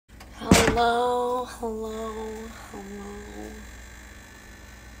Hello, hello, hello.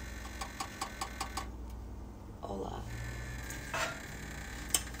 Hola.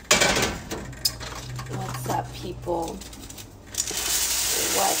 What's up, people?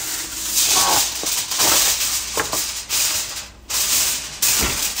 What's up?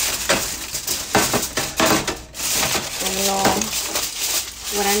 I don't know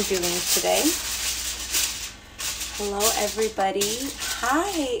what I'm doing today. Hello, everybody.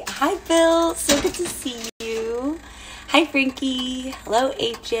 Hi, Bill. So good to see you. Hi, Frankie. Hello,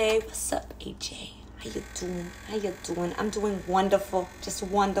 AJ. What's up, AJ? How you doing? I'm doing wonderful. Just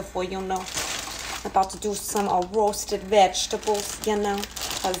wonderful, you know. I'm about to do some roasted vegetables, you know,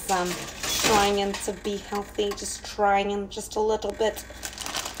 because I'm trying to be healthy. Just trying just a little bit.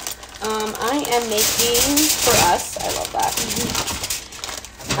 I am making for us. I love that.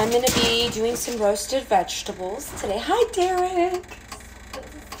 I'm going to be doing some roasted vegetables today. Hi, Derek. Good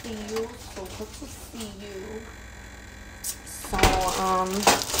to see you. So good to see you. So,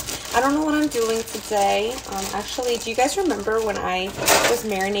 I don't know what I'm doing today. Actually, do you guys remember when I was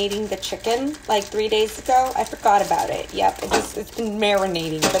marinating the chicken like 3 days ago? I forgot about it. Yep, it's been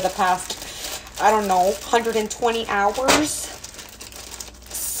marinating for the past, I don't know, 120 hours.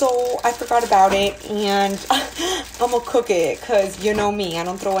 So I forgot about it, and I'm gonna cook it because you know me, I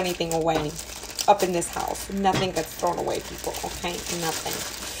don't throw anything away up in this house. Nothing gets thrown away, people, okay? Nothing.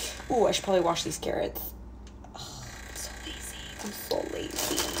 Ooh, I should probably wash these carrots. Oh, I'm so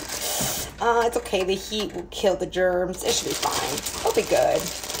lazy. It's okay. The heat will kill the germs. It should be fine. It'll be good.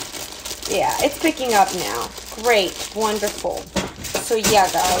 Yeah, it's picking up now. Great. Wonderful. So yeah,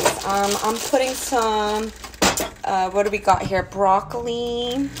 guys, I'm putting some... what do we got here?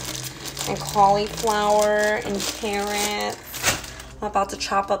 Broccoli and cauliflower and carrots. I'm about to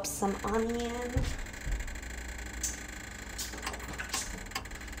chop up some onion.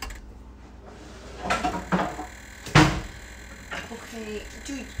 Okay,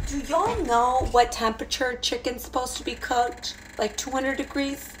 do y'all know what temperature chicken's supposed to be cooked? Like 200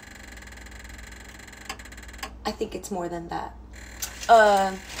 degrees? I think it's more than that.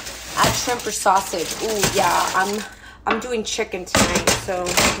 Add shrimp or sausage. Ooh, yeah, I'm doing chicken tonight, so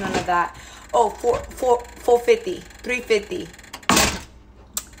none of that. Oh, 450, 350.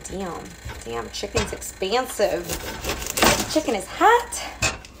 Damn, chicken's expensive. Chicken is hot.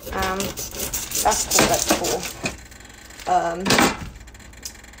 That's cool.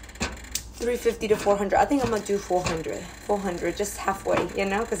 350 to 400. I think I'm gonna do 400, just halfway, you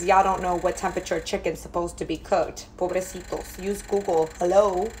know, because y'all don't know what temperature chicken's supposed to be cooked. Pobrecitos. Use Google.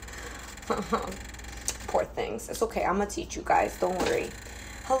 Hello. Poor things. It's okay. I'm gonna teach you guys. Don't worry.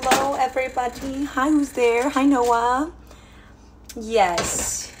 Hello, everybody. Hi, who's there? Hi, Noah.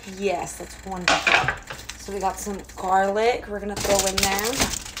 Yes, that's wonderful. So we got some garlic. We're gonna throw in there.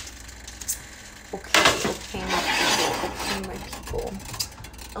 Okay, my people.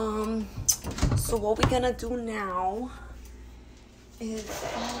 So what we're gonna do now is,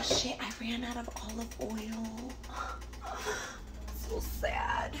 oh shit, I ran out of olive oil. So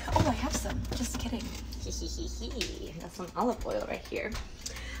sad. Oh, I have some. Just kidding. I got some olive oil right here.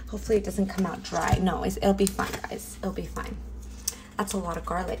 Hopefully it doesn't come out dry. No, it'll be fine, guys. It'll be fine. That's a lot of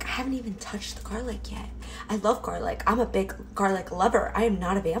garlic. I haven't even touched the garlic yet. I love garlic. I'm a big garlic lover. I am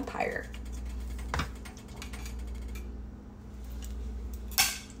not a vampire.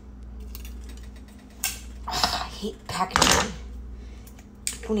 I hate packaging.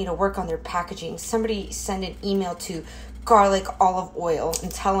 People need to work on their packaging. Somebody send an email to Garlic Olive Oil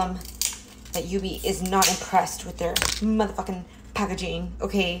and tell them that Yubi is not impressed with their motherfucking packaging.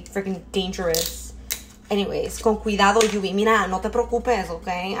 Okay, freaking dangerous. Anyways, con cuidado, Yubi. Mira, no te preocupes,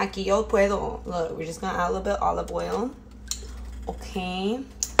 okay? Aquí yo puedo. Look, we're just gonna add a little bit of olive oil. Okay.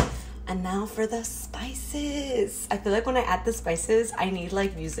 And now for the spices. I feel like when I add the spices, I need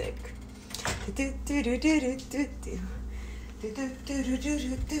like music. Do do do do do do do. Do do do do do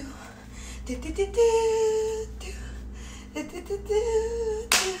do do. Do do do do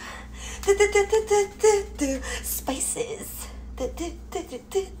do. Spices.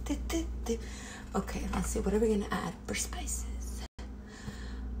 Okay, let's see. What are we gonna add for spices?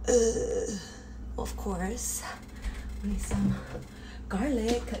 Well, of course, we need some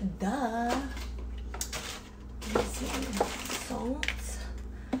garlic. Duh. Let me see. Salt.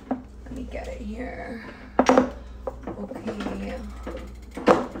 Let me get it here. Okay.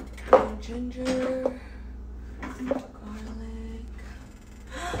 Ginger. Garlic.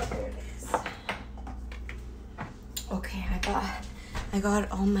 There it is. Okay, I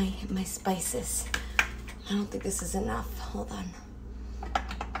got all my spices. I don't think this is enough. Hold on.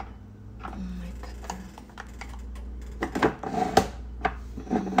 My pepper.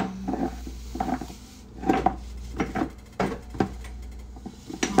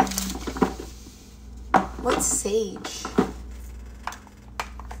 sage.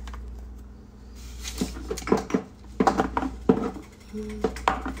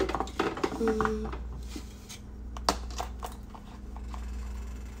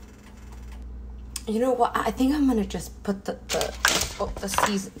 You know what? I think I'm gonna just put the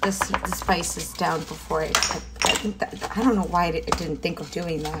spices down before I think that, I don't know why I didn't think of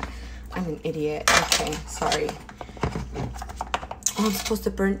doing that. I'm an idiot. Okay, sorry. Oh, I'm supposed to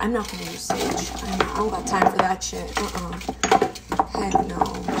burn. I'm not gonna use sage. I don't got time for that shit. Heck no.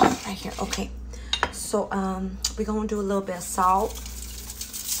 Right here. Okay. So we're gonna do a little bit of salt.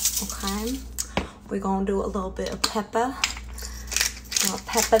 Okay. We're gonna do a little bit of pepper. I'll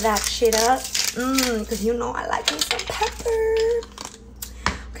pepper that shit up. Because you know I like me some pepper.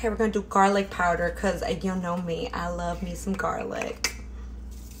 Okay, we're gonna do garlic powder because you know me. I love me some garlic.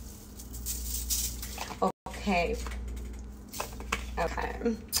 Okay.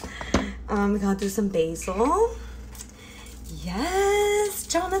 Okay. We're gonna do some basil. Yes,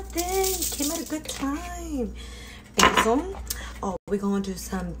 Jonathan, you came at a good time. Basil. Oh, we're gonna do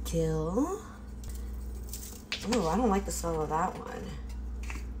some dill. Oh, I don't like the smell of that one.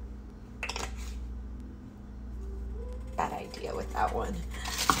 Bad idea with that one.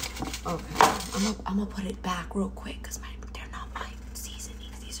 Okay, I'm gonna put it back real quick because they're not my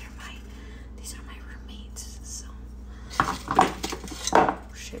seasonings. These are my roommates. So,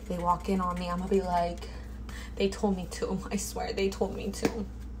 shit, they walk in on me, I'm gonna be like, they told me to. I swear, they told me to.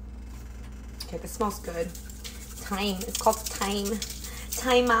 Okay, this smells good. Thyme. It's called thyme.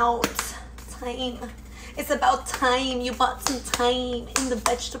 Time out. Thyme. It's about time. You bought some thyme in the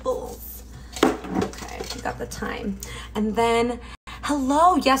vegetables. Okay, we got the thyme. And then,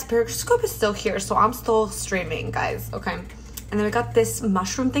 hello. Yes, Periscope is still here, so I'm still streaming, guys. Okay. And then we got this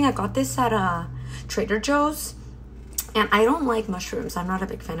mushroom thing. I got this at Trader Joe's. And I don't like mushrooms. I'm not a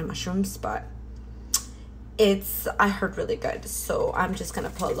big fan of mushrooms, but I heard really good. So I'm just going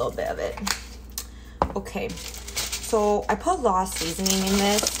to put a little bit of it. Okay. So I put a lot of seasoning in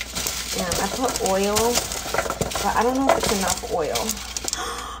this. And I put oil, but I don't know if it's enough oil.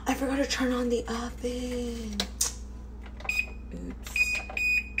 I forgot to turn on the oven.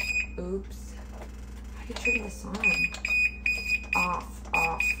 Oops. How do you turn this on?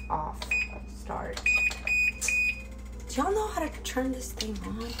 Off. Start. Do y'all know how to turn this thing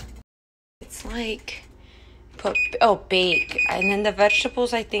on? It's like, bake. And then the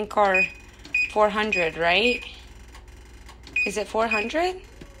vegetables, I think, are 400, right? Is it 400?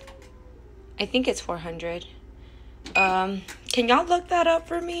 I think it's 400. Can y'all look that up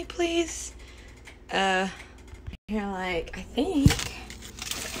for me, please? You're like, I think.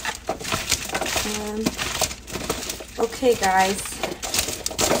 Okay, guys.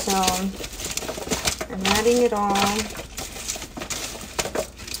 So, I'm adding it all.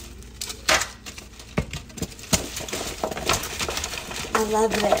 I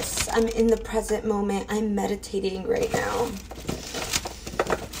love this. I'm in the present moment. I'm meditating right now.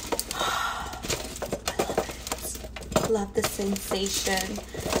 Love the sensation.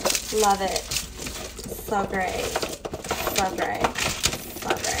 Love it. So great. So great. So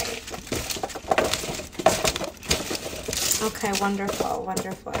great. Okay, wonderful.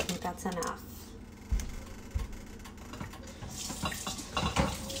 Wonderful. I think that's enough.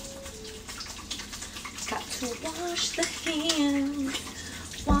 Got to wash the hands.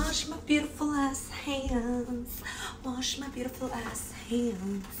 Wash my beautiful ass hands. Wash my beautiful ass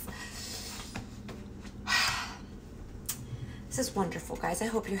hands. This is wonderful, guys. I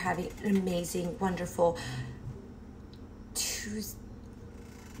hope you're having an amazing, wonderful Tuesday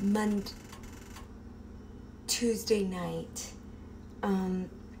night.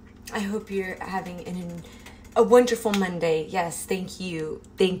 I hope you're having a wonderful Monday. Yes, thank you,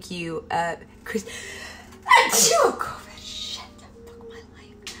 Chris. COVID, shit, fuck my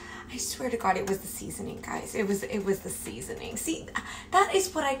life. I swear to God, it was the seasoning, guys. It was the seasoning. See, that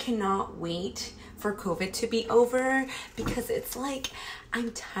is what I cannot wait for COVID to be over, because it's like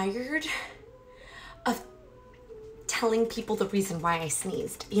I'm tired of telling people the reason why I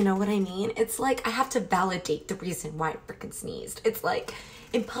sneezed. You know what I mean? It's like I have to validate the reason why I freaking sneezed. It's like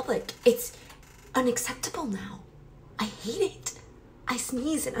in public, it's unacceptable now. I hate it. I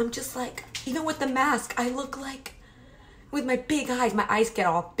sneeze and I'm just like, even with the mask, I look like, with my big eyes, my eyes get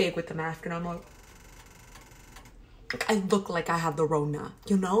all big with the mask and I'm like, I look like I have the Rona,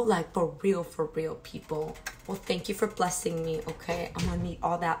 you know, like for real, people. Well, thank you for blessing me, okay? I'm gonna need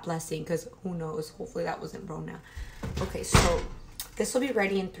all that blessing because who knows, hopefully that wasn't Rona. Okay, so this will be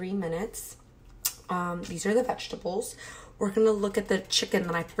ready in 3 minutes. These are the vegetables. We're gonna look at the chicken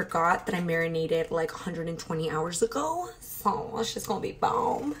that I forgot that I marinated like 120 hours ago. So it's just gonna be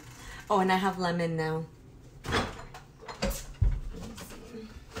bomb. Oh, and I have lemon now.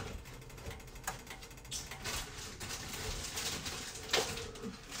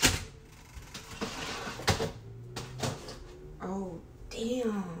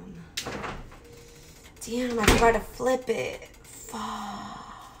 Damn, I forgot to flip it.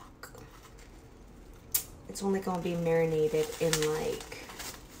 Fuck. It's only gonna be marinated in like...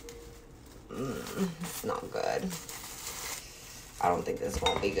 it's not good. I don't think this is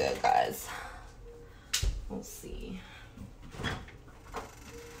gonna be good, guys. We'll see.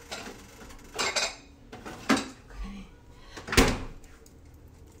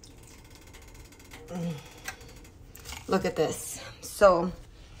 Look at this. So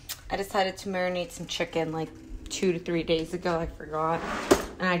I decided to marinate some chicken like 2 to 3 days ago. I forgot.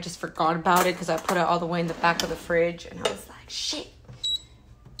 And I just forgot about it because I put it all the way in the back of the fridge. And I was like, shit.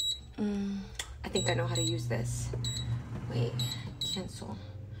 I think I know how to use this. Wait. Cancel.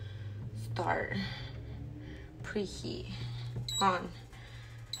 Start. Preheat. On.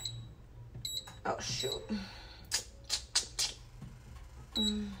 Oh, shoot.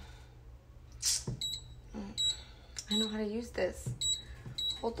 I know how to use this.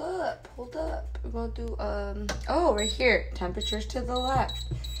 Hold up. We're gonna do, oh, right here. Temperatures to the left.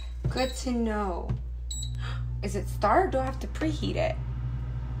 Good to know. Is it start or do I have to preheat it?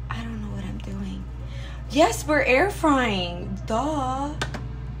 I don't know what I'm doing. Yes, we're air frying. Duh.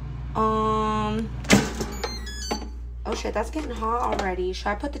 Oh shit, that's getting hot already. Should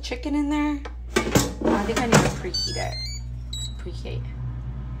I put the chicken in there? Oh, I think I need to preheat it. Preheat.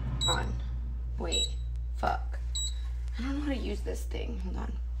 On. Wait. Fuck. I don't know how to use this thing. Hold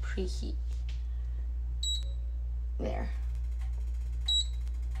on. Preheat. There.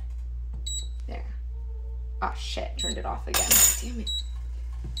 There. Oh shit, turned it off again. Damn it.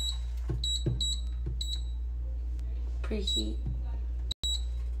 Preheat.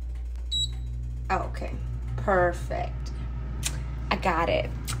 Oh, okay. Perfect. I got it.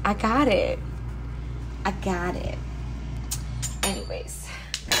 Anyways,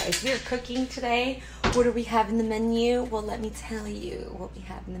 guys, we're cooking today. What do we have in the menu? Well, let me tell you what we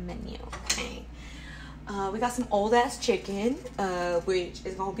have in the menu, okay? We got some old ass chicken, which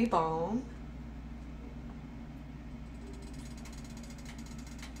is gonna be bomb.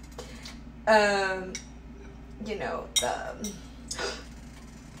 You know,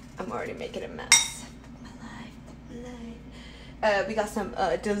 I'm already making a mess. My life. We got some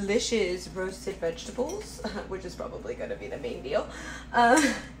delicious roasted vegetables, which is probably gonna be the main deal.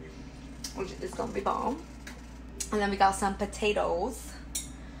 Which is gonna be bomb. And then we got some potatoes.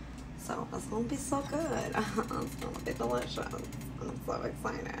 So it's gonna be so good. It's gonna be delicious. I'm so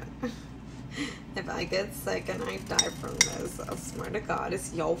excited. If I get sick and I die from this, I swear to God,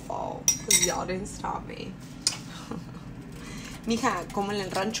 it's your fault. Because y'all didn't stop me. Mija, como en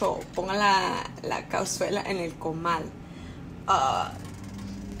el rancho, ponga la cazuela en el comal.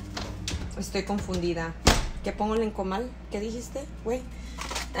 Estoy confundida. ¿Qué pongo en el comal? ¿Qué dijiste? Wait.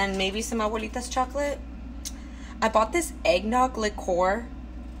 And maybe some abuelita's chocolate. I bought this eggnog liqueur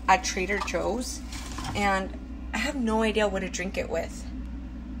at Trader Joe's. And I have no idea what to drink it with.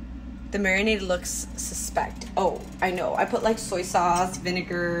 The marinade looks suspect. Oh, I know. I put like soy sauce,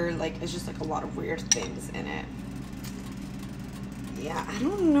 vinegar, like it's just like a lot of weird things in it. Yeah, I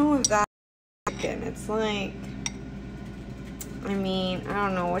don't know if that's chicken. It's like, I mean, I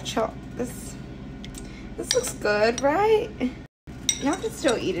don't know what y'all, this looks good, right? Y'all can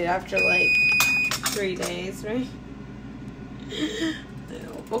still eat it after like 3 days, right?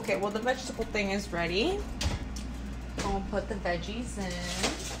 Okay, well the vegetable thing is ready. I'll put the veggies in.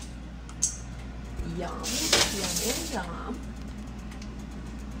 Yum, yum, yum.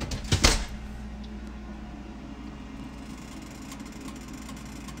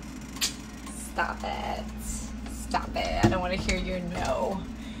 Stop it. Stop it. I don't want to hear your no.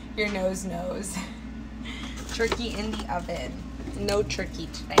 Your nose knows. Turkey in the oven. No turkey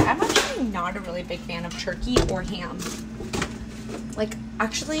today. I'm actually not a really big fan of turkey or ham. Like,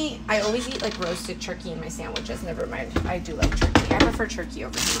 actually, I always eat like roasted turkey in my sandwiches. Never mind. I do like turkey. I prefer turkey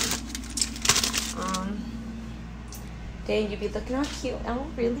over ham. Dang, you be looking all cute. Oh,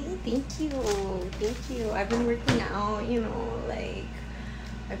 really? Thank you. Thank you. I've been working out, you know, like,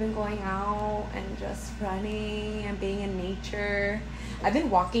 I've been going out and just running and being in nature. I've been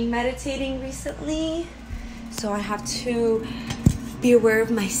walking, meditating recently. So I have to be aware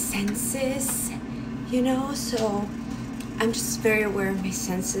of my senses, you know? So I'm just very aware of my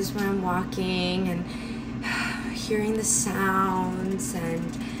senses when I'm walking and hearing the sounds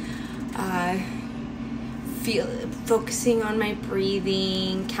and focusing on my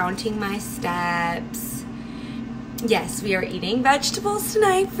breathing, counting my steps. Yes, we are eating vegetables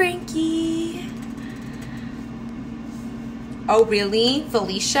tonight, Frankie. Oh, really?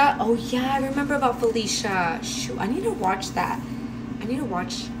 Felicia? Oh, yeah, I remember about Felicia. Shoot, I need to watch that. I need to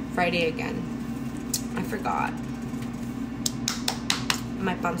watch Friday again. I forgot.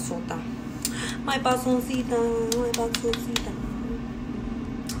 My panzota. My pasoncita. My pasoncita.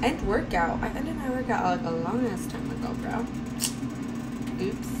 I didn't work out. I did my workout like a long ass time ago, bro.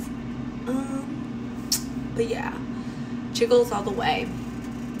 Oops. But yeah. Jiggles all the way.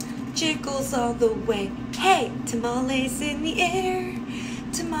 Jiggles all the way. Hey, tamales in the air.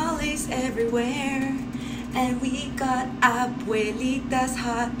 Tamales everywhere. And we got abuelita's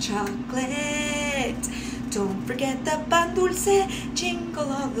hot chocolate. Don't forget the pan dulce,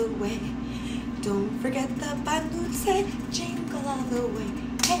 jingle all the way. Don't forget the pan dulce, jingle all the way.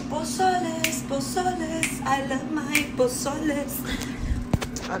 Hey, pozoles, pozoles, I love my pozoles.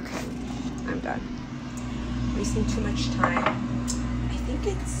 Okay, I'm done. Wasting too much time. I think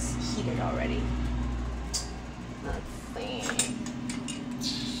it's heated already. Let's see.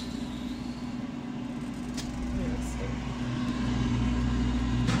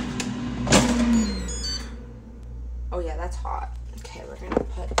 Oh yeah, that's hot. Okay, we're gonna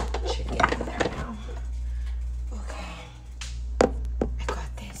put chicken in there now. Okay. I got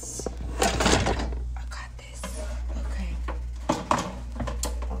this. Okay.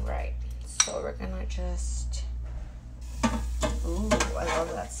 Alright. So we're gonna just... Ooh, I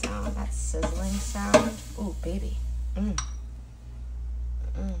love that sound. That sizzling sound. Ooh, baby. Okay,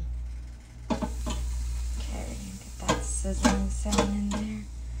 get that sizzling sound in there.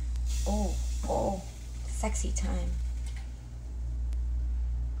 Oh. Sexy time.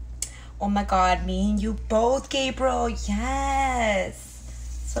 Oh my god, me and you both, Gabriel. Yes.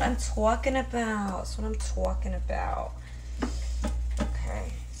 That's what I'm talking about.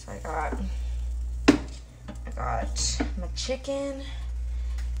 Okay, so I got my chicken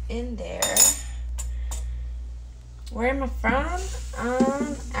in there. Where am I from?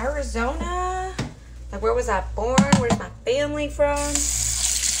 Arizona. Like, where was I born? Where's my family from?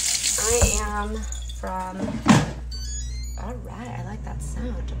 I am from... Alright, I like that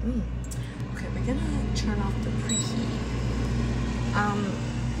sound. Okay, we're gonna turn off the preheat.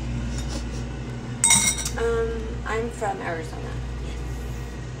 I'm from Arizona.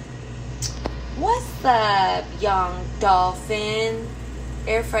 What's up, young dolphin?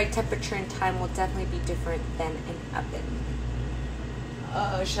 Air fry temperature and time will definitely be different than an oven.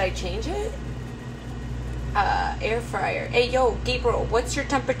 Should I change it? Air fryer. Hey, yo, Gabriel, what's your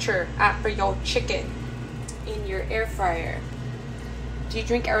temperature for your chicken in your air fryer? Do you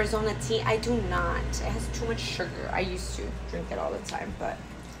drink Arizona tea? I do not. It has too much sugar. I used to drink it all the time, but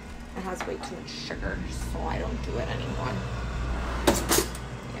it has way too much sugar, so I don't do it anymore.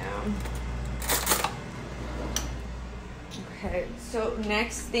 Yeah. Okay, so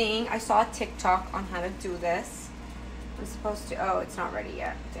next thing, I saw a TikTok on how to do this. I'm supposed to, oh, it's not ready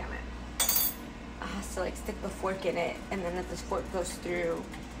yet. Damn it. I have to like stick the fork in it, and then if this fork goes through,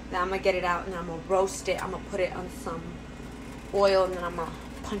 then I'm gonna get it out and I'm gonna roast it. I'm gonna put it on some oil and then I'm gonna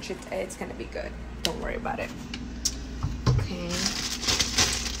punch it. It's gonna be good. Don't worry about it. Okay.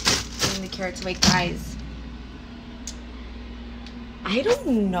 Putting the carrots away, guys. I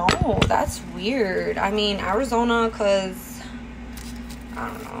don't know. That's weird. I mean, Arizona, cause I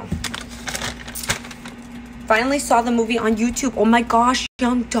don't know. Finally saw the movie on YouTube. Oh my gosh,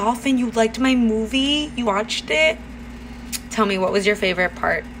 young dolphin, you liked my movie? You watched it? Tell me, what was your favorite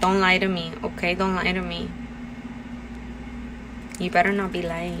part? Don't lie to me, okay? Don't lie to me. You better not be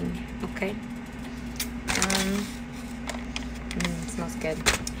lying, okay? It smells good.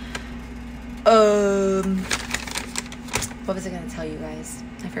 What was I gonna tell you guys?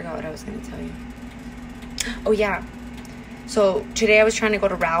 I forgot what I was gonna tell you. Oh yeah. So today I was trying to go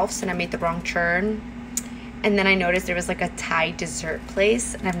to Ralph's and I made the wrong turn. And then I noticed there was like a Thai dessert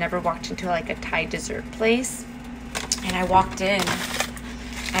place. And I've never walked into like a Thai dessert place. And I walked in.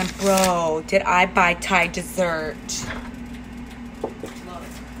 And bro, did I buy Thai dessert.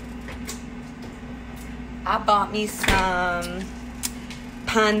 I bought me some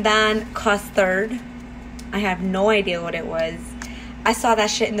pandan custard. I have no idea what it was. I saw that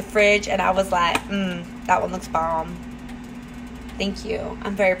shit in the fridge and I was like, that one looks bomb. Thank you.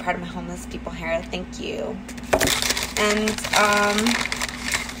 I'm very proud of my homeless people here. Thank you. And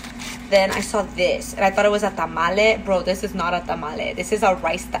then I saw this and I thought it was a tamale. Bro, this is not a tamale. This is a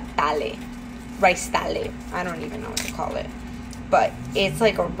rice tale. Rice tale. I don't even know what to call it. But it's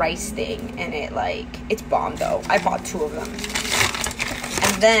like a rice thing and it's bomb though. I bought 2 of them.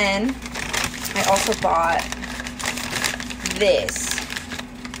 And then I also bought this.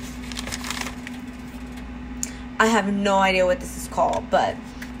 I have no idea what this is called, but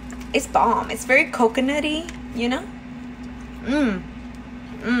it's bomb. It's very coconutty, you know?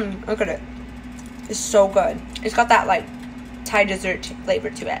 Look at it. It's so good. It's got that like Thai dessert flavor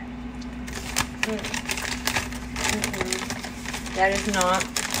to it. That is not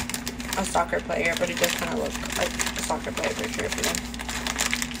a soccer player, but it does kind of look like a soccer player for sure for them.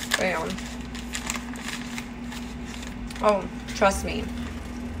 But yeah. Oh, trust me.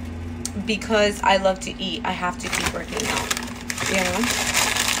 Because I love to eat, I have to keep working out. You know?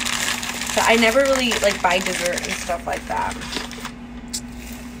 So I never really like buy dessert and stuff like that.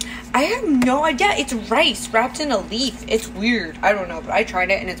 I have no idea. It's rice wrapped in a leaf. It's weird. I don't know, but I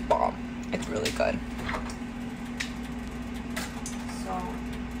tried it and it's bomb. It's really good. So,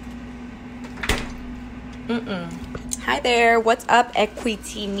 Hi there. What's up,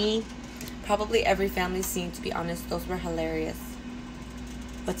 Equitini? Probably every family's seen, to be honest. Those were hilarious.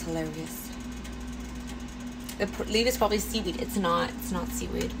 What's hilarious? The leaf is probably seaweed. It's not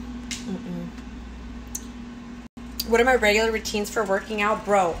seaweed. What are my regular routines for working out?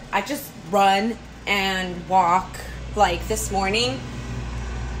 Bro, I just run and walk. Like this morning,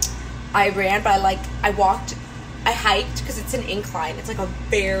 I ran, but I walked, I hiked because it's an incline. It's like a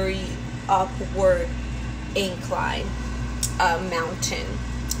very upward incline mountain.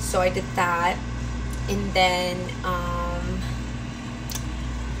 So I did that. And then,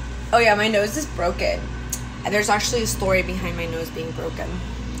 oh yeah, my nose is broken. There's actually a story behind my nose being broken.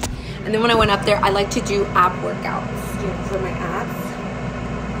 And then when I went up there, I like to do ab workouts, you know, for my abs.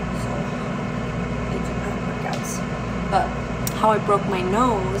 So I do ab workouts. But how I broke my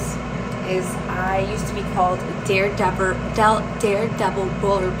nose is I used to be called Daredevil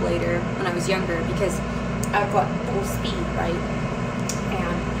rollerblader when I was younger because I've got full speed, right?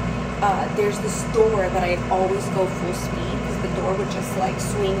 And there's this door that I'd always go full speed because the door would just like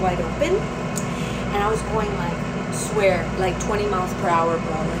swing wide open. And I was going like, swear, like 20 miles per hour,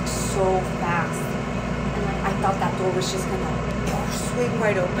 bro, like so fast. And like I thought that door was just gonna swing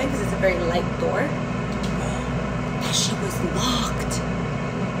wide open because it's a very light door. That shit was locked.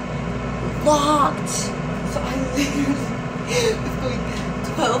 So I literally was going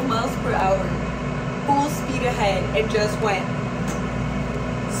 12 miles per hour, full speed ahead, and just went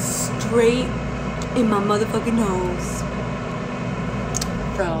straight in my motherfucking nose.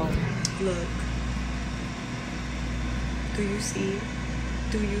 Bro, look. Do you see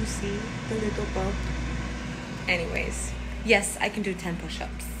the little bump? Anyways, yes, I can do 10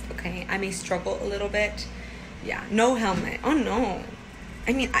 push-ups, okay? I may struggle a little bit. Yeah, no helmet. Oh, no.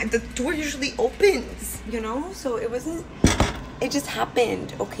 I mean, the door usually opens, you know? So it just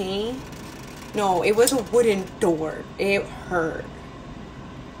happened, okay? No, it was a wooden door. It hurt.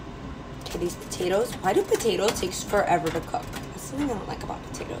 Okay, these potatoes. Why do potatoes take forever to cook? That's something I don't like about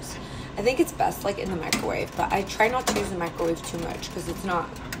potatoes. I think it's best like in the microwave, but I try not to use the microwave too much because it's not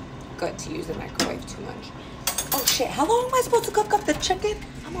good to use the microwave too much. Oh shit, how long am I supposed to cook up the chicken?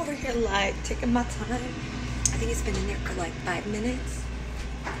 I'm over here like taking my time. I think it's been in there for like 5 minutes.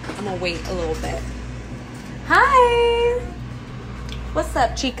 I'm gonna wait a little bit. Hi! What's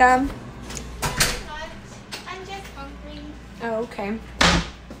up, chica? I'm just hungry. Oh, okay.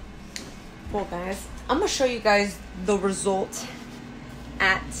 Well, guys, I'm gonna show you guys the result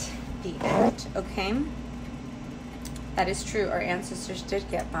at the end, okay? That is true. Our ancestors did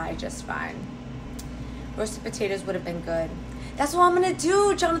get by just fine. Roasted potatoes would have been good. That's what I'm gonna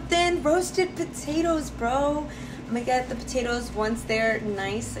do, Jonathan. Roasted potatoes, bro. I'm gonna get the potatoes once they're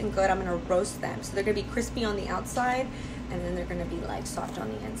nice and good. I'm gonna roast them. So they're gonna be crispy on the outside and then they're gonna be like soft on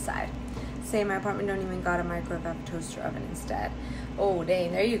the inside. Say my apartment don't even got a microwave, I have a toaster oven instead. Oh,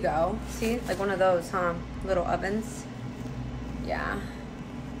 dang, there you go. See, like one of those, huh? Little ovens. Yeah.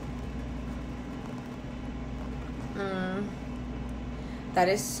 That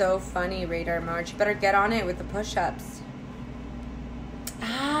is so funny, Radar March. You better get on it with the push-ups.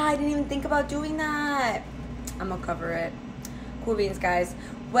 I didn't even think about doing that. I'm gonna cover it. Cool beans, guys.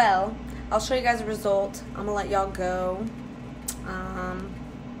 Well, I'll show you guys the result. I'm gonna let y'all go.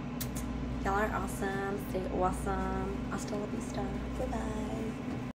 Y'all are awesome. Stay awesome. Hasta la vista. Bye-bye.